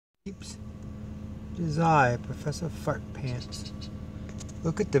Keeps his eye, Professor Fart Pants.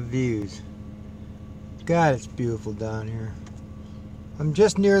 Look at the views. God, it's beautiful down here. I'm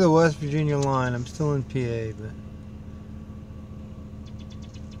just near the West Virginia line. I'm still in PA, but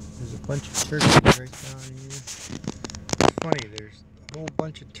there's a bunch of turkeys right down here. It's funny, there's a whole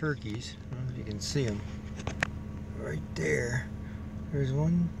bunch of turkeys. I don't know if you can see them. Right there. There's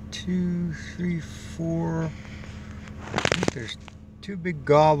 1, 2, 3, 4. I think there's 2 big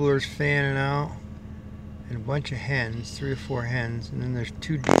gobblers fanning out. And a bunch of hens, 3 or 4 hens. And then there's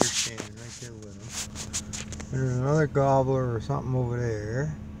 2 deer standing right there with them. There's another gobbler or something over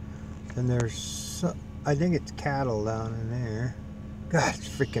there. And there's, I think it's cattle down in there. God, it's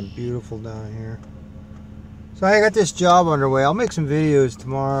freaking beautiful down here. So I got this job underway. I'll make some videos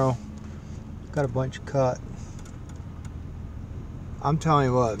tomorrow. Got a bunch cut. I'm telling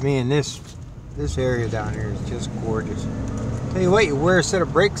you what, man, this area down here is just gorgeous. Tell you what, you wear a set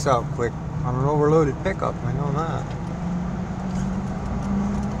of brakes out quick on an overloaded pickup. I know that.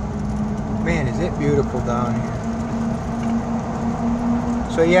 Man, is it beautiful down here.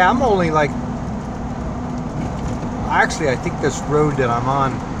 So yeah, I'm only like, actually I think this road that I'm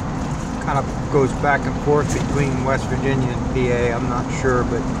on kind of goes back and forth between West Virginia and PA. I'm not sure,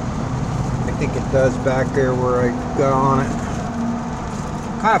 but I think it does back there where I got on it.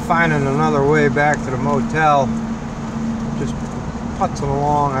 Kind of finding another way back to the motel. Just putzing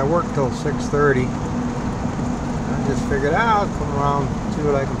along. I work till 6:30. I just figured out, come around, see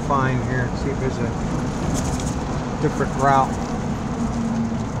what I can find here, see if there's a different route.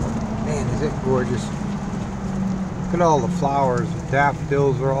 Man, is it gorgeous. Look at all the flowers. The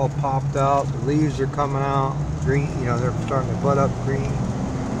daffodils are all popped out. The leaves are coming out. Green, you know, they're starting to bud up green.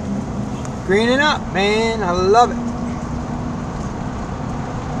 Greening up, man. I love it.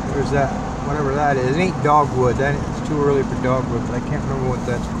 There's that, whatever that is. It ain't dogwood. It's too early for dogwood, but I can't remember what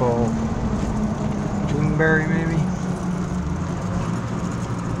that's called. Juneberry, maybe?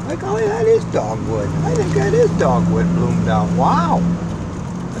 Like, oh, that is dogwood. I think that is dogwood bloomed out. Wow.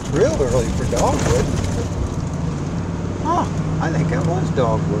 That's real early for dogwood. Huh. I think that was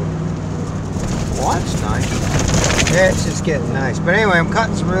dogwood. Well, that's nice. Yeah, it's just getting nice. But anyway, I'm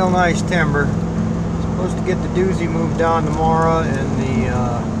cutting some real nice timber. Supposed to get the doozy moved down tomorrow and the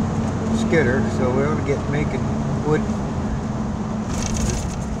skidder, so we're going to get making wood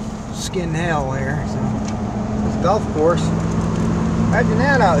skin hell here. So this golf course, imagine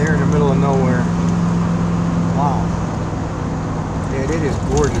that out here in the middle of nowhere. Wow. Yeah, it is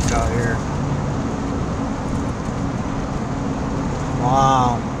gorgeous out here.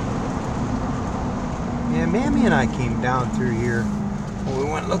 Wow. Yeah, Mammy and I came down through here when we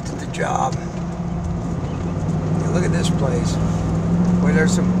went and looked at the job. Yeah, look at this place. Boy,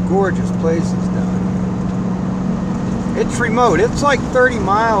 there's some gorgeous places down here. It's remote. It's like 30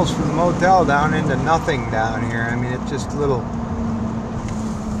 miles from the motel down into nothing down here. I mean, it's just little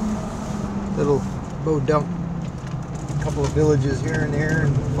Bodunk. A couple of villages here and there,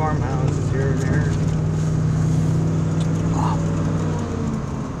 and farmhouses here and there. Wow.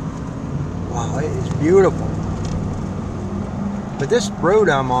 Wow, it is beautiful. But this road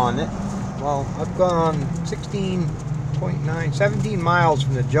I'm on, well, I've gone 17 miles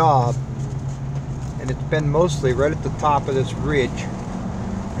from the job, and it's been mostly right at the top of this ridge.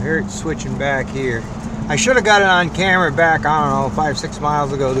 I hear it switching back here. I should have got it on camera back, I don't know, 5-6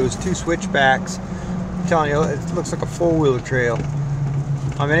 miles ago. There was 2 switchbacks. I'm telling you, it looks like a four-wheeler trail.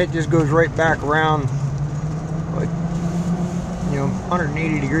 I mean, it just goes right back around, like, you know,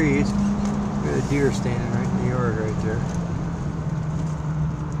 180 degrees. Look at the deer standing right in the yard right there.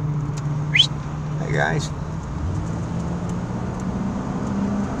 Hey guys.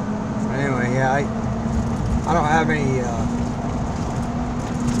 Anyway, yeah, I don't have any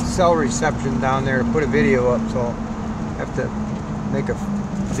cell reception down there to put a video up, so I'll have to make a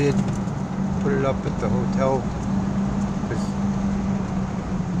vid, put it up at the hotel.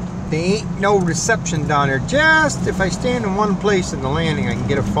 There ain't no reception down there. Just if I stand in one place in the landing, I can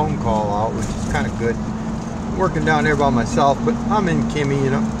get a phone call out, which is kind of good. I'm working down there by myself, but I'm in Kimmy, you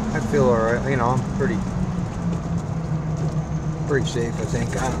know. I feel alright, you know, I'm pretty safe, I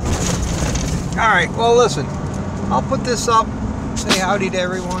think. I don't know. Alright, well listen, I'll put this up, say howdy to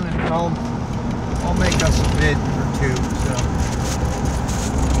everyone, and I'll make us a vid or 2, so.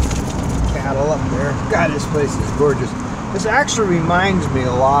 Cattle up there. God, this place is gorgeous. This actually reminds me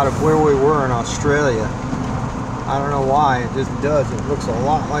a lot of where we were in Australia. I don't know why, it just does. It looks a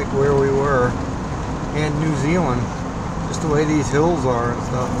lot like where we were in New Zealand. Just the way these hills are and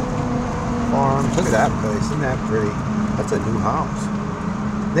stuff. Farms. Look at that place. Isn't that pretty? That's a new house.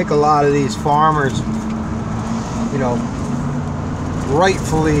 I think a lot of these farmers, you know,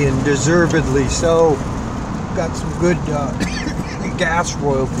 rightfully and deservedly so. Got some good gas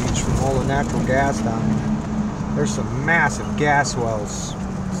royalties from all the natural gas down here. There's some massive gas wells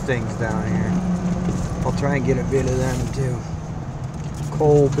things down here. I'll try and get a bit of them too.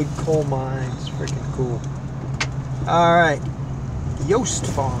 Coal, big coal mines, freaking cool. Alright, Yost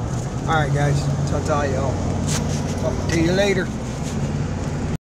Farm. Alright guys, so I'll tell y'all. Talk to you later.